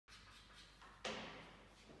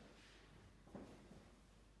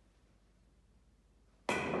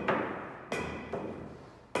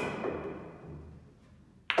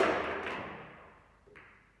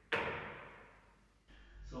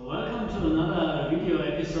another video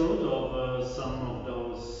episode of some of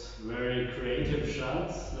those very creative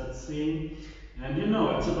shots. Let's see. And you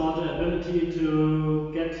know, it's about the ability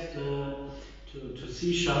to get to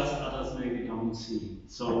see shots others maybe don't see.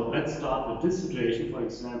 So let's start with this situation, for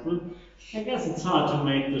example. I guess it's hard to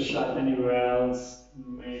make the shot anywhere else.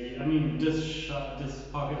 Maybe, I mean, this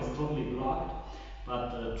pocket is totally blocked.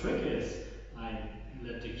 But the trick is, I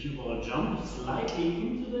let the cue ball jump slightly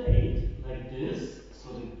into the 8, like this. So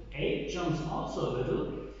the 8 jumps also a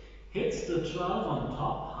little, hits the 12 on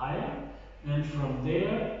top higher, and from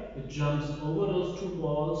there it jumps over those two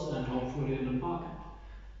balls and hopefully in the pocket.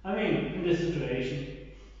 I mean, in this situation,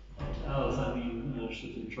 what else? I mean, should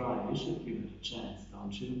you try? You should give it a chance,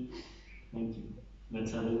 don't you? Thank you.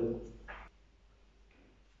 Let's have a look.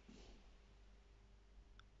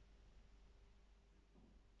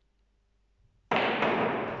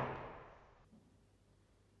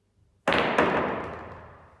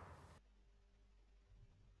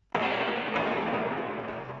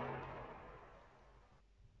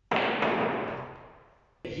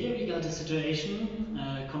 Here we got a situation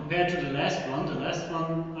compared to the last one. The last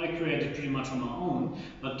one I created pretty much on my own,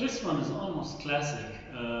 but this one is almost classic.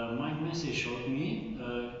 Mike Messi showed me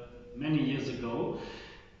many years ago.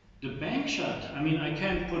 The bank shot, I mean, I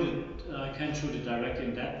can't shoot it directly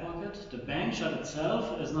in that pocket. The bank shot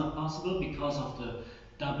itself is not possible because of the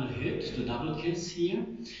double hit, the double kiss here.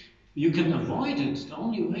 You can avoid it. The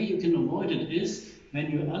only way you can avoid it is when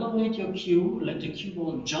you elevate your cue, let the cue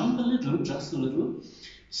ball jump a little, just a little,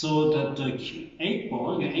 so that the 8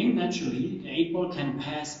 ball, you aim naturally, the 8 ball can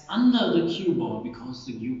pass under the cue ball because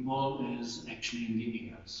the cue ball is actually in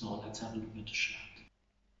the air. So let's have a look at the shot.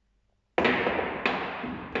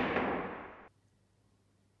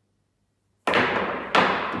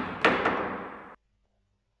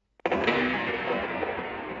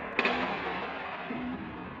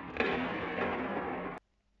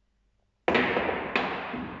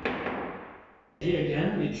 Here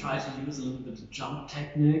again, we try to use a little bit of jump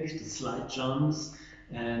technique, the slide jumps,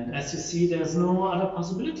 and as you see, there's no other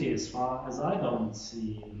possibility as far as I don't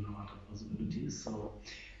see no other possibilities. So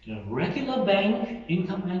the regular bank,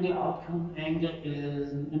 income angle, outcome angle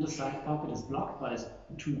in the side pocket is blocked by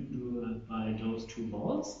those two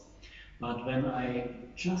balls. But when I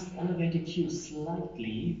just elevate the cue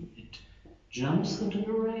slightly, it jumps into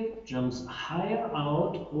the ray, jumps higher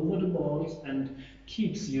out over the balls, and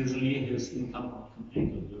keeps usually his income outcome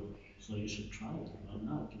angle low. So you should try it. Why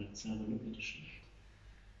not? Let's have a look at the shot.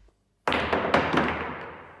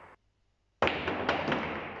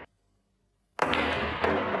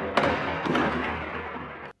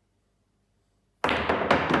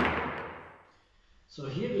 So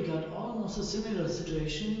here we got almost a similar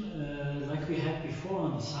situation like we had before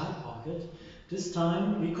on the side pocket. This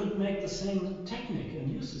time we could make the same technique and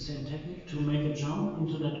use the same technique to make a jump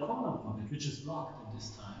into that corner pocket, which is blocked at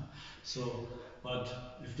this time. So, but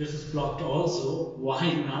if this is blocked also, why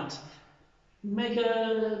not make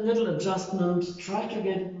a little adjustment, try to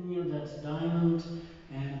get near that diamond,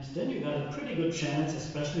 and then you got a pretty good chance,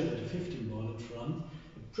 especially with the 15 ball in front,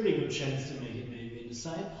 a pretty good chance to make it maybe in the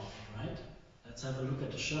side pocket, right? Let's have a look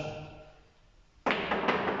at the shot.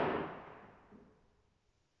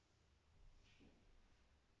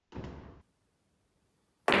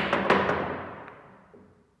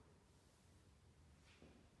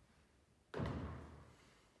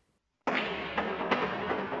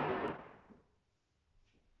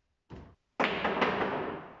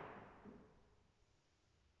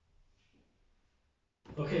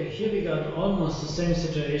 Okay, here we got almost the same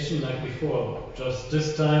situation like before, just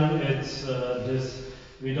this time it's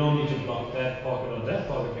we don't need to block that pocket or that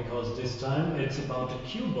pocket because this time it's about the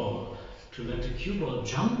cue ball, to let the cue ball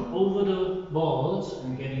jump over the balls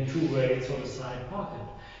and getting 2 rays for the side pocket.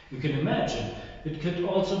 You can imagine, it could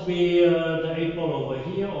also be the 8 ball over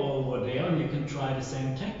here or over there, and you can try the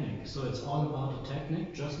same technique. So it's all about the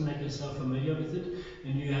technique, just make yourself familiar with it,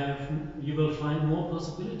 and you will find more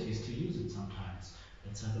possibilities to use it sometimes.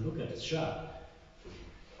 Let's have a look at this shot.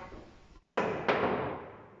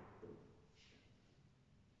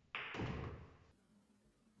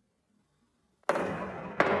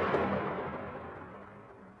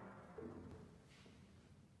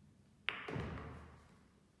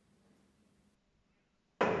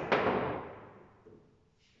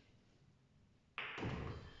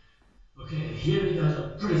 Okay, here we got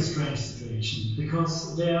a pretty strange situation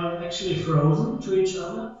because they are actually frozen to each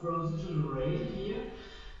other, frozen to the ray here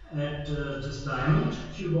at this diamond.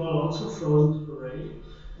 Cue ball also frozen to the ray,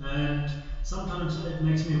 and sometimes it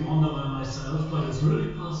makes me wonder by myself, but it's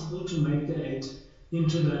really possible to make the 8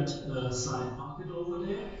 into that side pocket over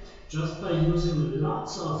there, just by using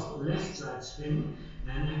lots of left side spin,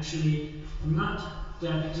 and actually not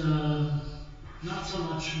that not so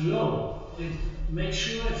much low. Make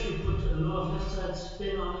sure if you put a lot of left side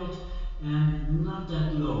spin on it, and not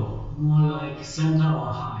that low, more like center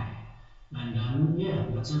or high. And then, yeah,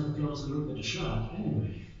 let's have a closer look at the shot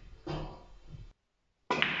anyway.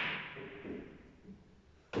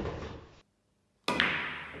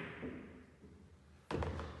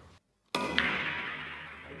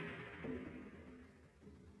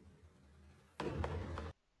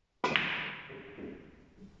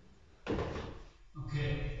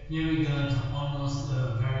 Okay, here we got almost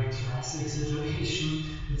a very classic situation.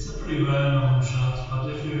 It's a pretty well-known shot, but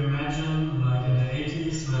if you imagine, like in the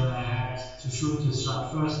 80s, when I had to shoot this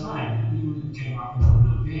shot first time, even it came up in the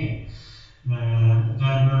real game,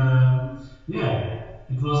 yeah,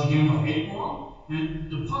 it was a game of 8 ball, and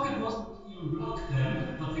the pocket wasn't even blocked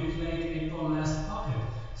then, but we played 8 ball last pocket,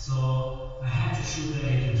 so I had to shoot the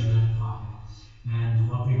 8 into that pocket. And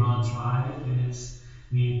what we're gonna try is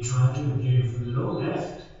we try to give low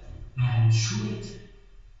left and shoot it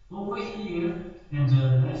over here, and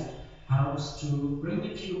the left helps to bring the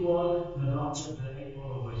cue ball, the object, the 8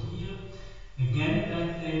 ball over here, again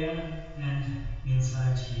back there, and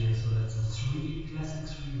inside here. So that's a classic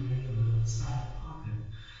three rail in the side pocket.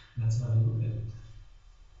 Let's have a look at it.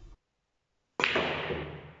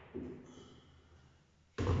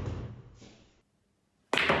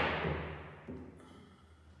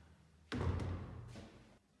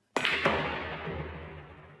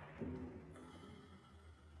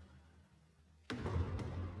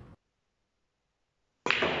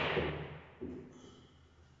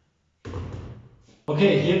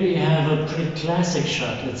 Okay, here we have a pretty classic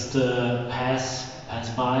shot. It's the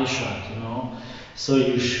pass-by shot, you know. So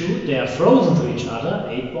you shoot, they are frozen to each other,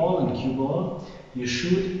 8 ball and cue ball. You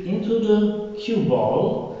shoot into the cue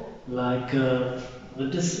ball like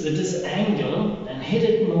with this angle and hit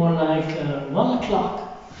it more like 1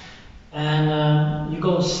 o'clock, and you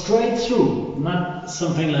go straight through, not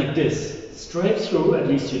something like this, straight through, at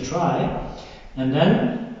least you try, and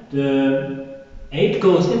then the 8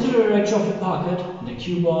 goes into the direction of the pocket, the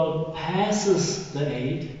cue ball passes the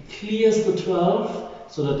 8, clears the 12,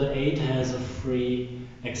 so that the 8 has a free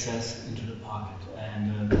access into the pocket.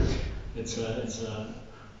 And it's a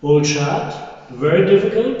old shot, very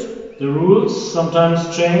difficult. The rules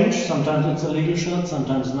sometimes change, sometimes it's a legal shot,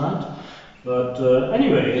 sometimes not. But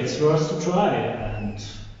anyway, it's worth to try, and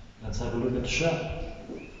let's have a look at the shot.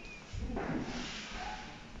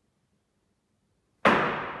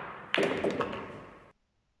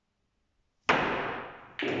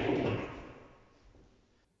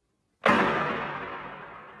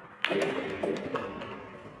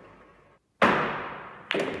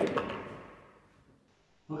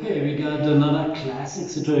 Okay, we got another classic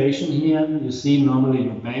situation here. You see, normally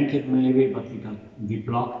you bank it maybe, but we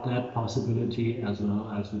blocked that possibility as well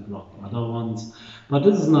as we blocked other ones. But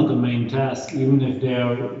this is not the main task. Even if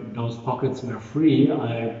those pockets were free,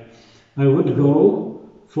 I would go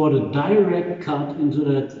for the direct cut into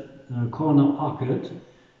that corner pocket,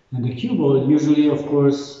 and the cue ball usually, of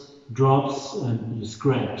course, drops and you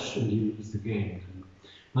scratch and you lose the game.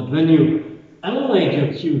 But when you elevate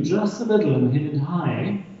your cue just a little and hit it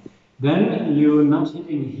high, then you're not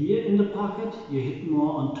hitting here in the pocket, you hit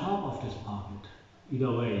more on top of this pocket.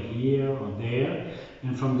 Either way, here or there.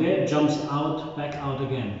 And from there it jumps out, back out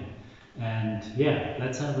again. And yeah,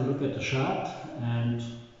 let's have a look at the shot. And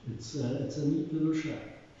it's a neat little shot.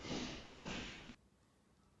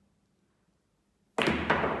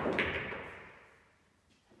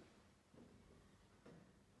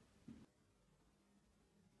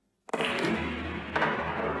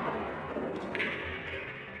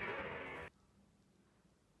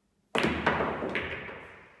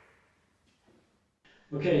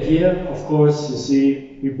 Okay, here, of course, you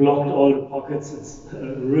see we blocked all the pockets. It's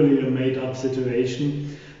really a made-up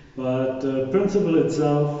situation. But the principle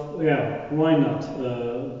itself, yeah, why not?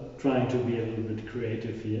 Trying to be a little bit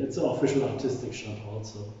creative here. It's an official artistic shot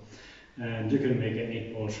also. And you can make an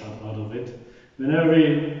 8-ball shot out of it. When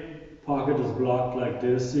every pocket is blocked like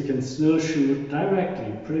this, you can still shoot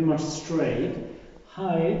directly, pretty much straight,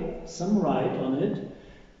 high, some right on it,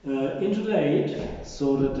 into the 8,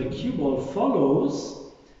 so that the cue ball follows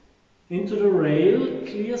into the rail,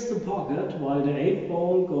 clears the pocket, while the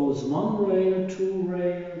 8-ball goes 1 rail, 2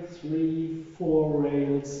 rail, 3, 4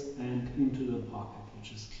 rails, and into the pocket,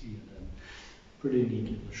 which is cleared. And pretty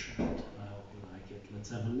neat little shot. I hope you like it. Let's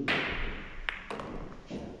have a look.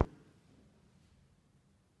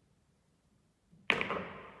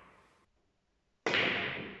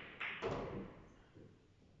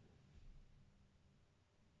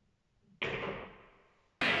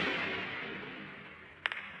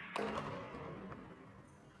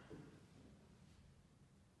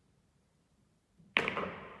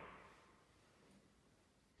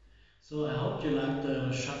 So I hope you like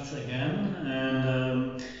the shots again,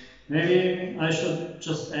 and maybe I should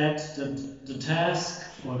just add that the task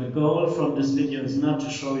or the goal from this video is not to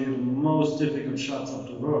show you the most difficult shots of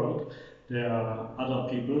the world. There are other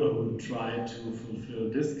people who try to fulfill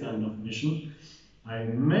this kind of mission.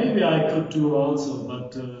 Maybe I could do also,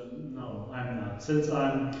 but no, I'm not. Since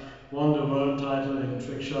I won the world title in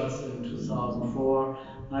trick shots in 2004,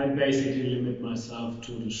 I basically limit myself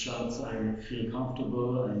to the shots I feel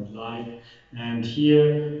comfortable and like. And here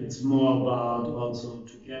it's more about also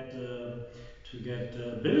to get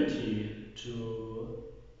the ability to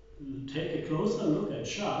take a closer look at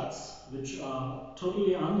shots which are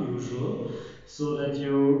totally unusual, so that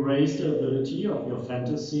you raise the ability of your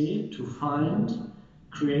fantasy to find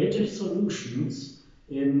creative solutions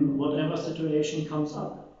in whatever situation comes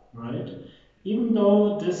up, right? Even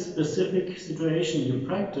though this specific situation you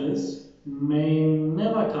practice may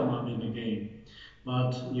never come up in a game,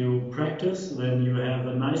 but you practice when you have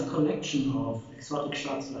a nice collection of exotic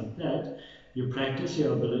shots like that, you practice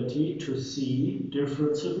your ability to see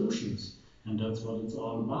different solutions. And that's what it's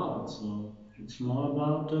all about. So it's more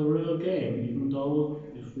about the real game, even though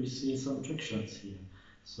if we see some trick shots here.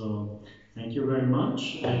 So thank you very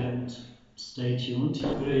much and stay tuned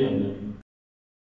to Billiard Network.